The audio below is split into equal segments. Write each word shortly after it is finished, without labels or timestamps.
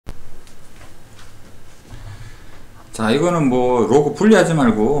자, 이거는 뭐 로그 분리하지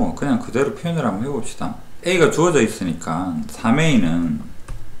말고 그냥 그대로 표현을 한번 해봅시다. A가 주어져 있으니까 3A는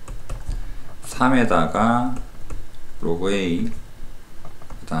 3에다가 로그 A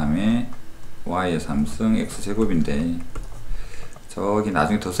그 다음에 Y의 3승 X제곱인데 저기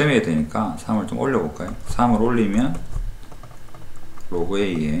나중에 덧셈해야 되니까 3을 좀 올려볼까요? 3을 올리면 로그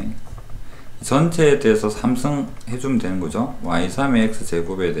A에 전체에 대해서 3승 해주면 되는 거죠. Y3의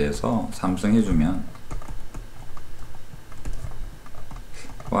X제곱에 대해서 3승 해주면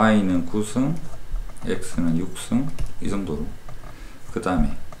Y는 9승 X는 6승 이 정도로. 그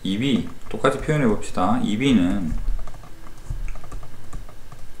다음에 2B 똑같이 표현해 봅시다. 2B는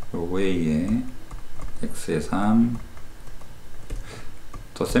로그 A에 X의 3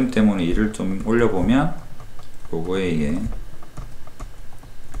 덧셈 때문에 2를 좀 올려보면 로그 A에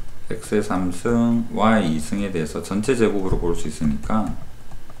X의 3승 Y 2승에 대해서 전체 제곱으로 볼 수 있으니까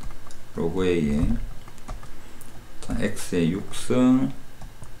로그 A에 X의 6승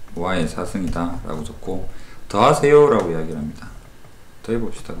Y의 4승이다 라고 적고 더하세요 라고 이야기를 합니다. 더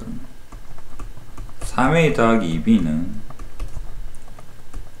해봅시다. 그러면 3A 더하기 2B는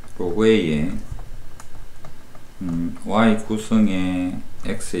로그 A에 Y 9승에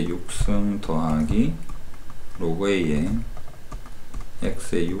X의 6승 더하기 로그 A에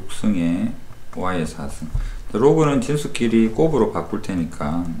X의 6승에 Y의 4승. 로그는 진수끼리 곱으로 바꿀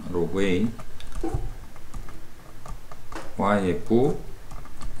테니까 로그 A Y의 9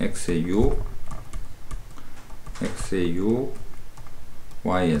 X의 6 X의 6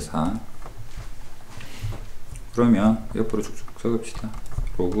 Y의 4. 그러면 옆으로 쭉쭉 적읍시다.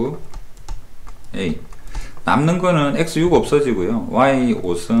 로그 A 남는 거는 X6 없어지고요. Y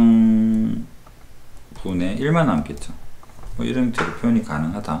 5승 분의 1만 남겠죠. 뭐 이런 식으로 표현이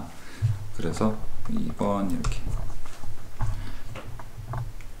가능하다. 그래서 2번 이렇게